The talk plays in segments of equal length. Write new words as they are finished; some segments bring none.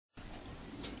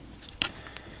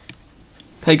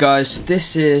Hey guys,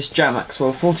 this is Jack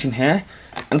Maxwell 14 here,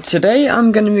 and today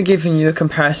I'm going to be giving you a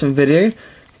comparison video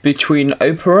between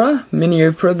Opera, Mini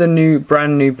Opera, the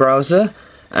brand new browser,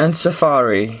 and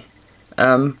Safari.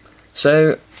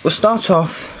 So we'll start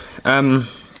off on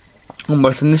both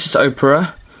of them. This is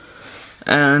Opera,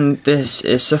 and this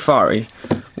is Safari.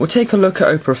 We'll take a look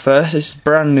at Opera first. It's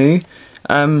brand new.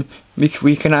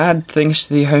 We can add things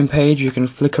to the home page. You can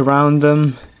flick around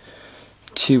them.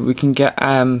 We can get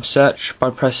search by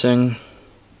pressing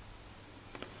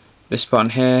this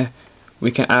button here.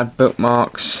 We can add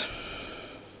bookmarks.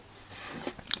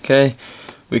 Okay,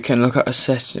 we can look at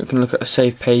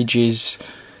save pages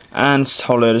and a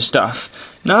whole load of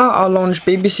stuff. Now I'll launch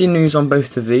BBC News on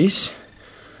both of these,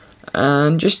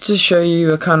 and just to show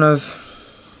you a kind of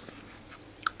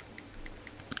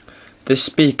the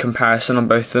speed comparison on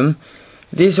both of them.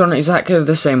 These are on exactly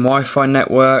the same Wi-Fi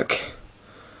network.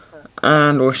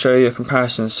 And we'll show you a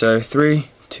comparison. So 3,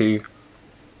 2,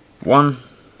 1.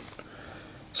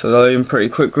 So they're loading pretty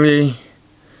quickly.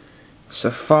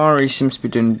 Safari seems to be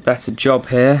doing a better job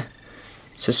here.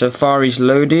 So Safari's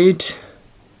loaded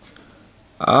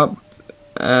up,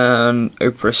 and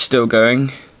Opera's still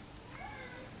going.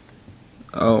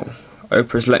 Oh,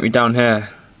 Opera's let me down here.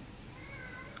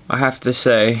 I have to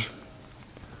say,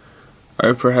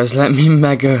 Opera has let me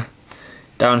mega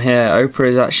down here. Opera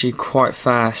is actually quite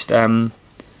fast. No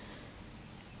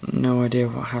idea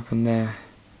what happened there,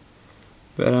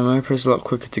 but Opera's a lot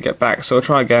quicker to get back. So I'll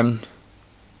try again.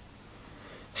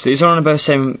 So these are on both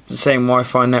the same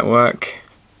Wi-Fi network.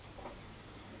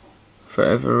 For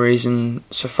whatever reason,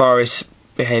 Safari's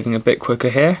behaving a bit quicker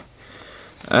here,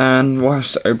 and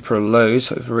whilst Opera loads,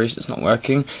 for whatever reason it's not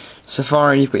working.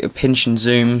 Safari, you've got your pinch and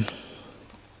zoom.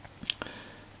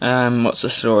 What's the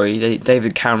story?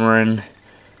 David Cameron,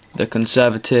 the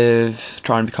Conservative,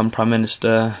 trying to become Prime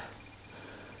Minister.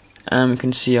 We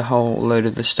can see a whole load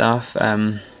of the stuff.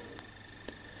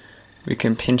 We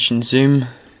can pinch and zoom.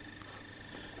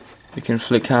 We can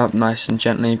flick out nice and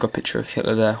gently. You've got a picture of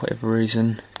Hitler there, for whatever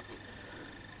reason.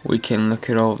 We can look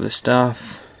at all of the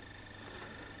stuff.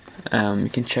 We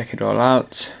can check it all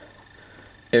out.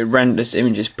 It renders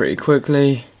images pretty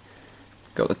quickly.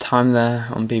 Got the time there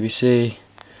on BBC.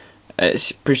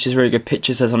 It produces really good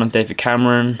pictures. There's one of David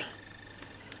Cameron.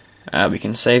 We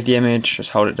can save the image,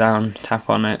 just hold it down, tap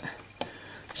on it,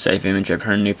 save image,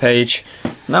 open a new page.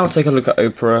 Now we'll take a look at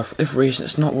Opera. For whatever reason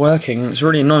it's not working. It's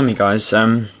really annoying me, guys.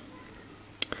 Opera,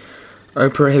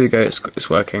 here we go, it's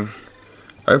working.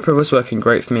 Opera was working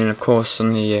great for me, and of course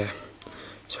on the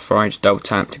Safari, just double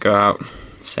tap to go out.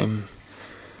 Same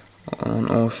on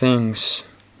all things.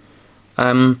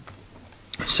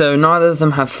 So neither of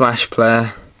them have Flash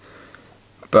Player,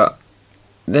 but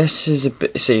this is a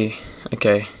bit,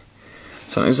 okay,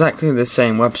 so on exactly the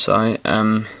same website,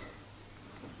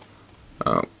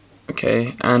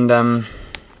 okay, and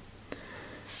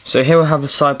so here we'll have a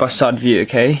side-by-side view,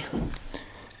 okay,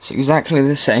 it's exactly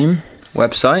the same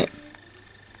website.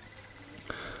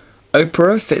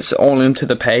 Opera fits all into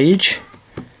the page,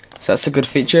 so that's a good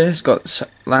feature. It's got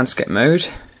landscape mode.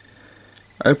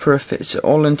 Opera fits it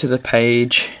all into the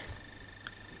page.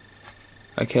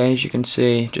 Okay, as you can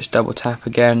see, just double tap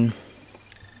again.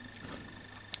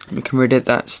 We can read it.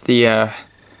 That's the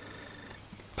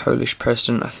Polish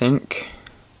president, I think.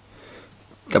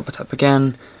 Double tap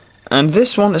again. And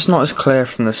this one is not as clear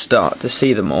from the start to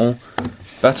see them all,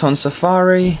 but on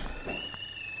Safari,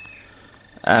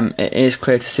 it is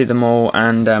clear to see them all.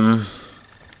 And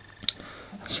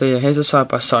so yeah, here's a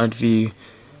side-by-side view.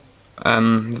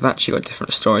 They've actually got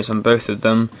different stories on both of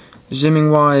them.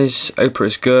 Zooming wise, Opera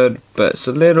is good, but it's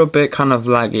a little bit kind of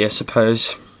laggy, I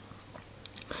suppose.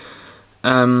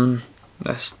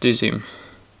 Let's do zoom.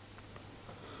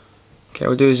 Okay,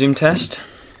 we'll do a zoom test.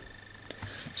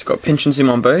 It's got pinch and zoom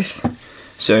on both.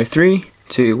 So 3,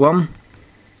 2, 1.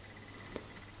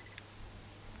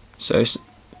 So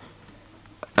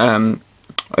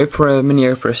Opera, Mini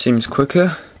Opera seems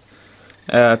quicker.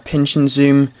 Pinch and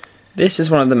zoom. This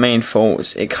is one of the main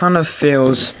faults. It kind of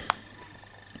feels,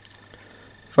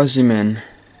 if I zoom in,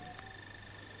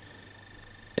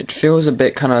 it feels a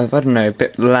bit kind of, I don't know, a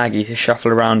bit laggy to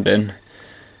shuffle around in,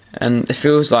 and it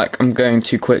feels like I'm going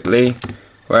too quickly,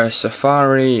 whereas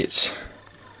Safari, it's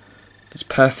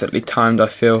perfectly timed, I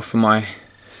feel, for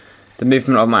the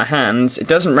movement of my hands. It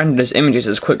doesn't render those images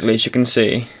as quickly, as you can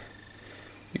see.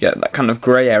 You get that kind of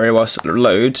grey area whilst it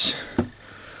loads,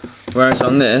 whereas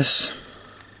on this,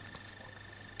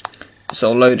 it's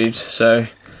all loaded. So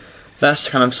that's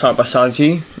kind of side-by-side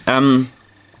view. In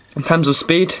terms of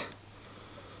speed,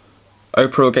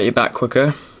 Opera will get you back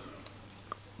quicker.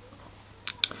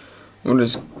 We'll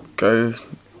just go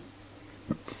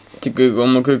to Google,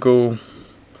 my Google,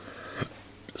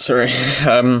 sorry,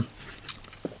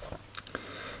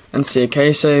 and see.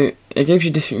 Okay, so it gives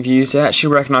you different views. It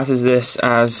actually recognises this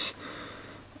as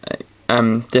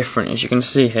different. As you can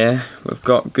see here, we've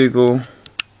got Google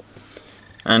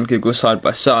and Google side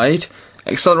by side.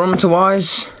 Accelerometer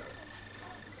wise,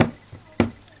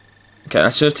 okay,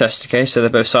 let's do a test. Okay, so they're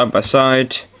both side by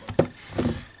side,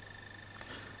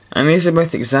 and these are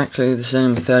both exactly the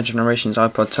same 3rd generation's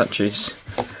iPod touches,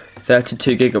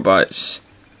 32 gigabytes.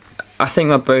 I think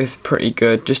they're both pretty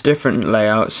good, just different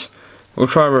layouts. We'll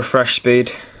try refresh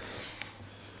speed.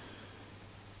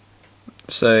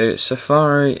 So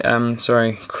Safari,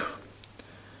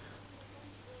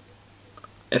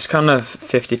 it's kind of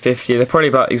 50-50. They're probably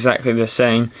about exactly the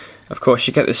same. Of course,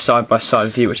 you get this side-by-side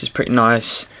view, which is pretty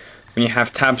nice when you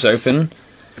have tabs open.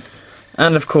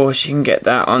 And of course, you can get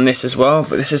that on this as well.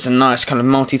 But this is a nice kind of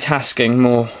multitasking.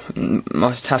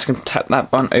 Tap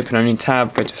that button, open a new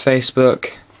tab, go to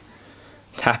Facebook,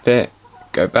 tap it,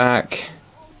 go back,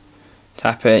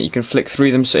 tap it. You can flick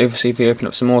through them. So obviously, if you open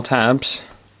up some more tabs,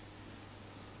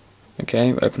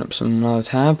 okay, open up another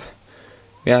tab.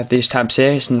 We have these tabs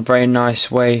here. It's a very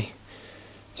nice way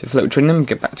to flip between them.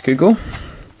 Get back to Google.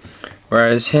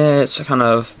 Whereas here, it's kind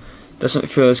of doesn't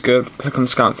feel as good. Click on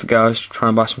Scout for Girls,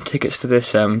 trying to buy some tickets to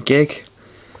this gig,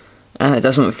 and it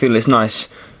doesn't feel as nice.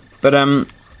 But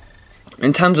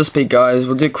in terms of speed, guys,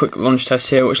 we'll do a quick launch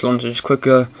test here, which launches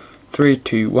quicker. 3,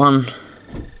 2, 1.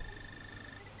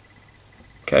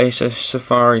 Okay, so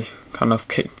Safari kind of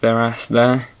kicked their ass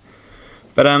there.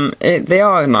 But they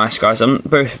are nice, guys.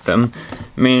 Both of them.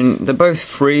 I mean, they're both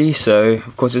free, so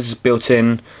of course this is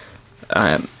built-in.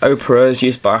 Opera is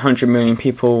used by 100 million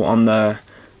people on their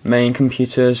main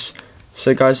computers.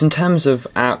 So, guys, in terms of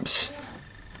apps,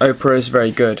 Opera is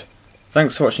very good.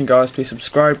 Thanks for watching, guys. Please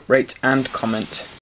subscribe, rate, and comment.